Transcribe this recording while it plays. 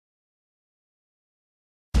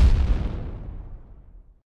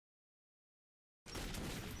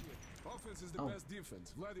offense is the best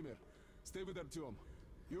defense. Vladimir, stay with Artyom.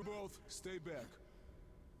 You both stay back.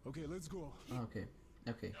 Okay, let's go. Okay,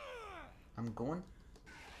 okay. I'm going.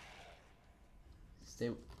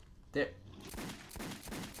 Stay there.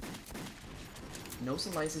 No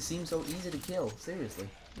slices seem so easy to kill. Seriously,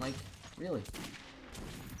 like really.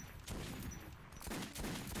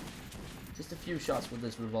 Just a few shots with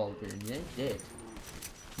this revolver and you're dead.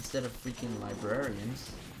 Instead of freaking librarians,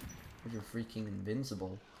 which are freaking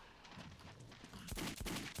invincible.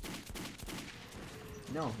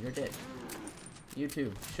 No, you're dead. You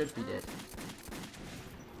too should be dead.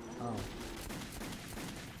 Oh.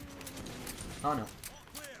 Oh no.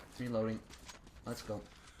 Reloading. Let's go.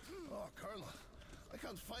 Oh, Carla, I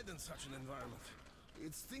can't fight in such an environment.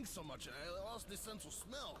 It stinks so much, I lost the sense of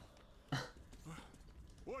smell.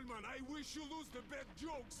 Old man, I wish you lose the bad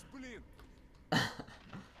jokes, Splin.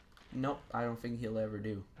 Nope, I don't think he'll ever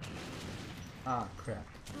do. Ah, crap.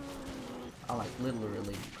 I like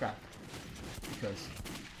literally crap. Because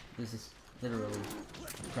this is literally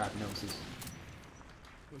crap noses.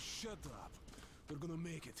 Oh, shut up. We're gonna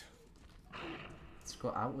make it. Let's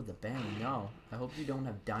go out with a bang. No, I hope you don't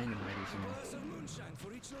have dynamite or something.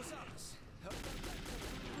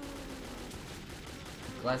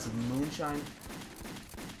 Glass of moonshine.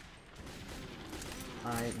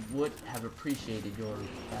 I would have appreciated your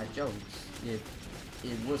bad jokes if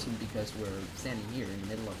it wasn't because we're standing here in the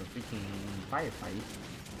middle of a freaking firefight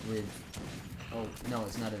with... Oh, no,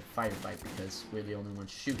 it's not a firefight because we're the only ones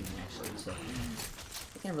shooting, actually, so...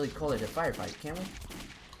 I can't really call it a firefight, can we?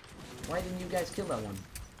 Why didn't you guys kill that one?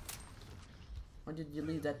 Why did you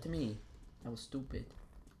leave that to me? That was stupid.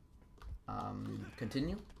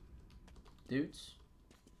 Continue? Dudes?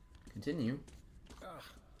 Continue?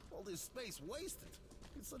 All this space wasted.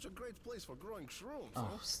 It's such a great place for growing shrooms. Oh,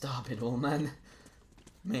 huh? stop it, old man.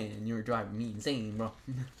 Man, you're driving me insane, bro.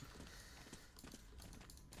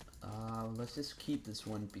 Let's just keep this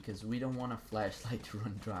one because we don't want a flashlight to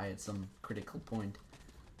run dry at some critical point.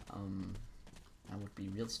 That would be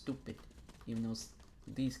real stupid. Even though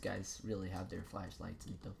these guys really have their flashlights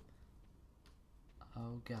and stuff.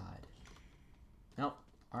 Oh god. Nope.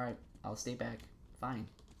 Alright, I'll stay back. Fine.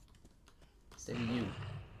 Stay with you.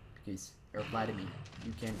 Because you're Vladimir.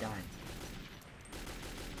 You can't die.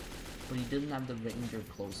 But he didn't have the ranger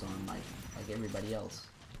clothes on like everybody else.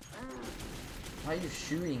 Why are you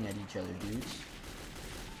shooting at each other, dudes?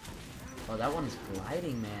 Oh, that one is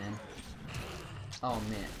gliding, man. Oh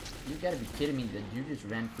man, you gotta be kidding me that you just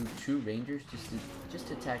ran through 2 rangers just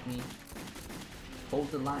to attack me. Hold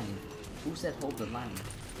the line. Who said hold the line?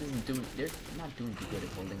 They're not doing too good at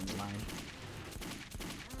holding the line.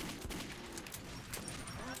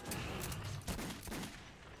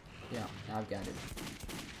 Yeah, I've got it.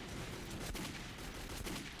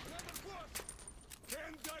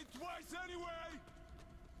 Can't die twice anyway.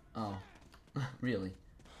 Oh, really?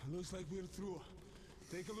 Looks like we're through.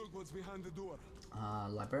 Take a look what's behind the door.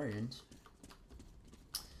 Librarians.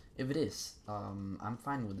 If it is, I'm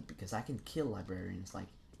fine with it because I can kill librarians. Like,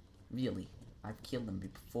 really, I've killed them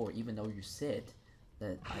before, even though you said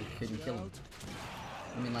that I couldn't kill them.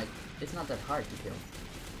 I mean, like, it's not that hard to kill.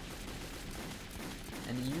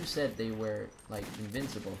 And you said they were, like,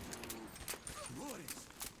 invincible. Boris,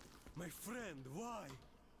 my friend, why?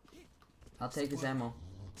 I'll take his ammo.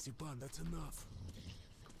 Stepan, that's enough.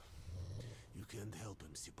 You can't help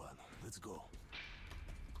him, Stepan. Let's go.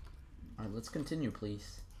 Alright, let's continue,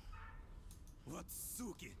 please. What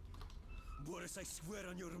suki? Boris, I swear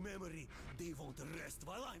on your memory, they won't rest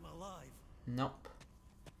while I'm alive. Nope.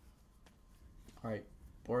 Alright,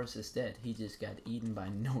 Boris is dead. He just got eaten by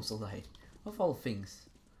Noselite. Of all things.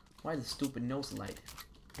 Why the stupid Noselite?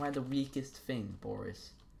 Why the weakest thing,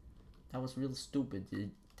 Boris? That was real stupid.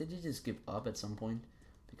 Did you just give up at some point?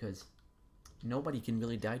 Because nobody can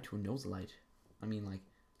really die to a Noselite. I mean, like,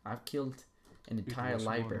 I've killed an entire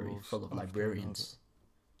library full of librarians.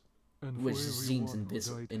 Which seems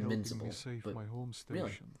invincible. But my home station,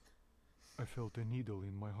 really? I felt a needle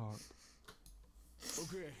in my heart.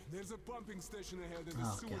 Okay, there's a pumping station ahead and a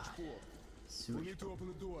Oh, sewage God. pool. We need to open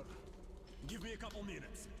the door. Give me a couple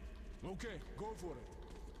minutes. Okay, go for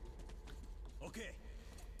it. Okay.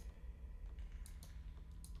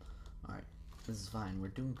 Alright, this is fine. We're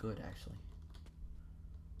doing good, actually.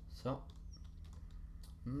 So,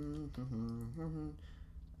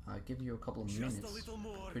 I'll give you a couple of minutes. Just a little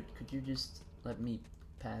more. Could you just let me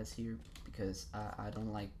pass here? Because I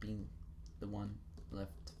don't like being the one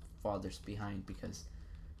left farthest behind because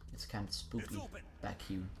it's kind of spooky back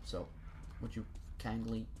here. So, would you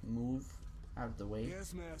kindly move out of the way,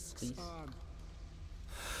 Gas masks please? on.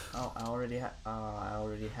 Oh, I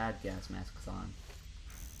already had gas masks on.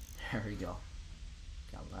 There we go.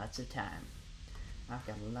 Got lots of time. I've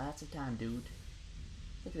got lots of time, dude.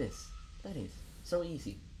 Look at this. Look at this. So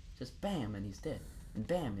easy. Just bam and he's dead. And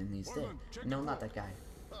bam and he's dead. No, not that guy.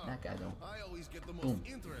 That guy though. I always get the most Boom.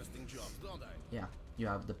 interesting jobs, don't I? Yeah, you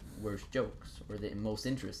have the worst jokes. Or the most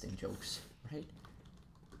interesting jokes. Right?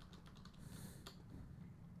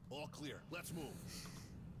 All clear. Let's move.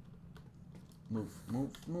 Move,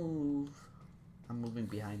 move, move. I'm moving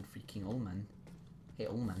behind freaking old man. Hey,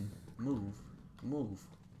 old man. Move. Move.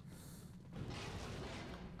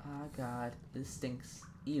 Ah, God. This stinks.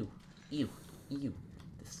 Ew. Ew. Ew.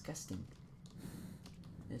 Disgusting.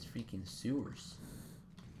 This freaking sewers.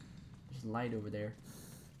 There's light over there.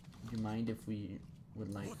 Would you mind if we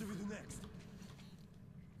would like... What do we do next?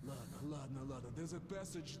 Ладно. There's a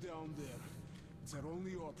passage down there. It's our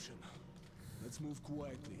only option. Let's move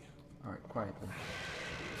quietly. Alright, quietly.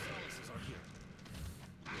 Silences are here.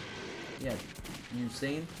 Yeah, you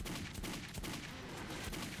sane?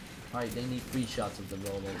 Alright, they need 3 shots of the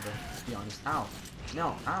rollover, to be honest. Ow!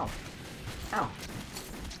 No, ow! Ow!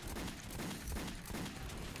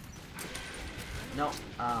 No,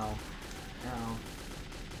 ow. Ow.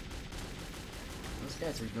 Those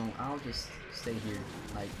guys are going. I'll just stay here,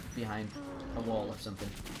 like, behind a wall or something.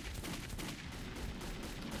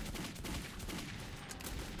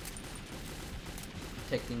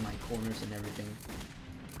 Protecting my corners and everything.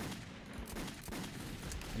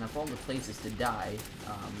 And of all the places to die,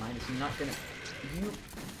 mine is not gonna... You...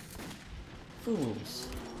 fools.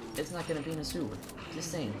 It's not gonna be in a sewer.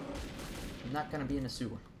 Just saying. Not gonna be in a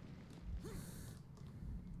sewer.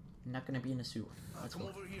 Not gonna be in a sewer. Let's Come go.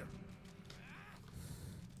 over here.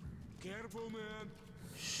 Careful, man.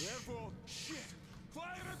 Careful. Shit.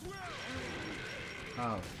 Fire at will.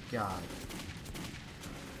 Oh, God.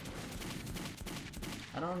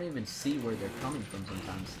 I don't even see where they're coming from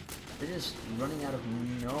sometimes. They're just running out of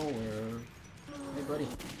nowhere. Hey, buddy.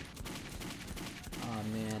 Oh,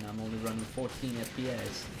 man, I'm only running 14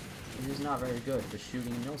 FPS. This is not very good for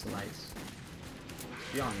shooting nose lights.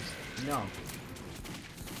 To be honest, no.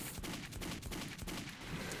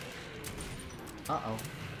 Uh-oh.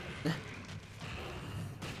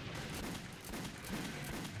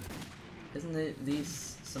 Isn't it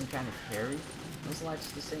these some kind of hairy? Nose lights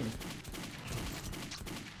the same.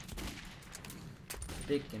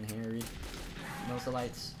 Big and hairy. Nose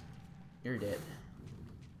lights, you're dead.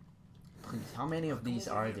 Please, how many of these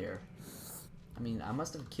are there? I mean, I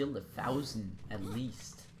must have killed 1,000 at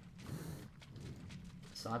least.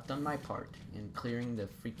 So I've done my part in clearing the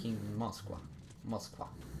freaking Moskwa.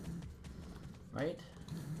 Right?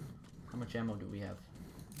 How much ammo do we have?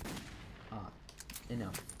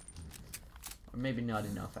 Enough. Or maybe not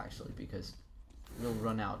enough actually, because we'll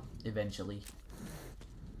run out eventually.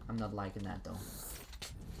 I'm not liking that though.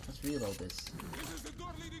 Let's reload this. This is the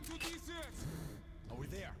door leading to D6. Are we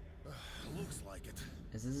there? Looks like it.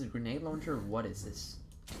 Is this a grenade launcher or what is this?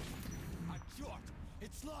 I'm short.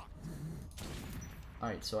 It's locked.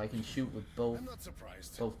 Alright, so I can shoot with both I'm not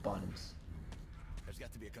surprised. bottoms. There's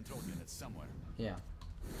got to be a control unit somewhere. Yeah.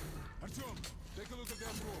 Artyom, take a look at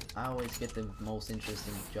that room. I always get the most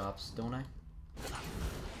interesting jobs, don't I?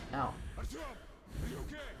 Ow. Artyom, are you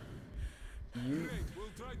okay? You... Great, we'll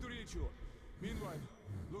try to reach you. Meanwhile,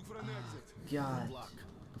 look for an exit. God. Block.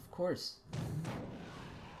 Of course.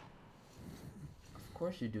 Of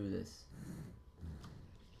course you do this.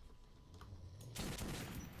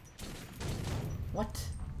 What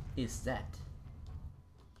is that?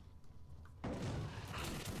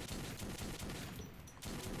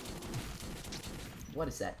 What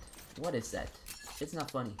is that? What is that? It's not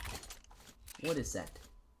funny. What is that?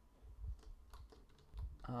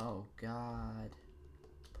 Oh God.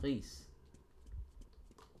 Please.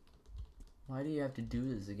 Why do you have to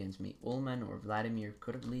do this against me? Ullman or Vladimir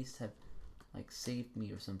could at least have, like, saved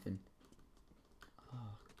me or something.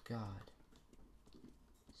 Oh God.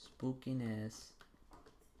 Spookiness.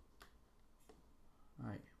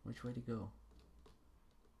 Alright, which way to go?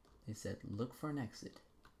 They said, look for an exit.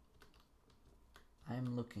 I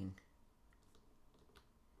am looking.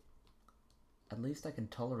 At least I can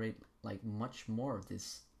tolerate, like, much more of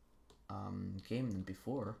this game than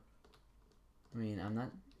before. I mean, I'm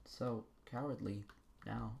not so cowardly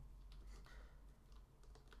now.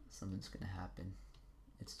 Something's gonna happen.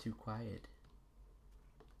 It's too quiet.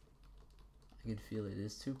 I can feel it.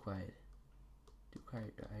 It's too quiet. Too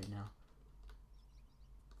quiet right now.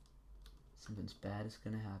 Something's bad is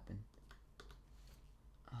gonna happen.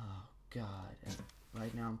 Oh God. And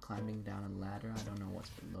right now I'm climbing down a ladder. I don't know what's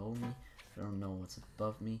below me. I don't know what's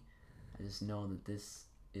above me. I just know that this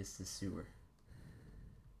is the sewer.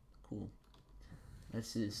 Cool.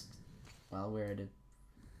 Let's just, while we're at it,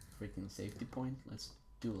 freaking safety point. Let's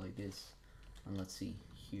do it like this. And let's see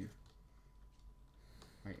here.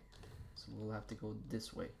 Right. So we'll have to go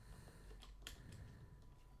this way.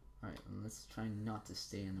 Alright, and let's try not to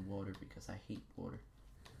stay in the water because I hate water.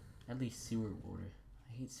 At least sewer water.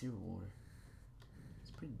 I hate sewer water.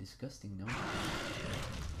 It's pretty disgusting though.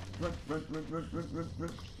 Run, run, run, run, run, run,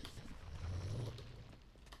 run.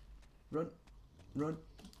 Run, run.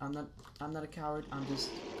 I'm not a coward. I'm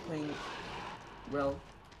just playing well.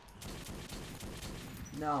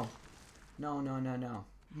 No. No, no, no, no.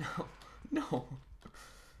 No. No.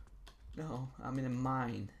 No, I'm in a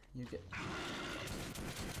mine. You get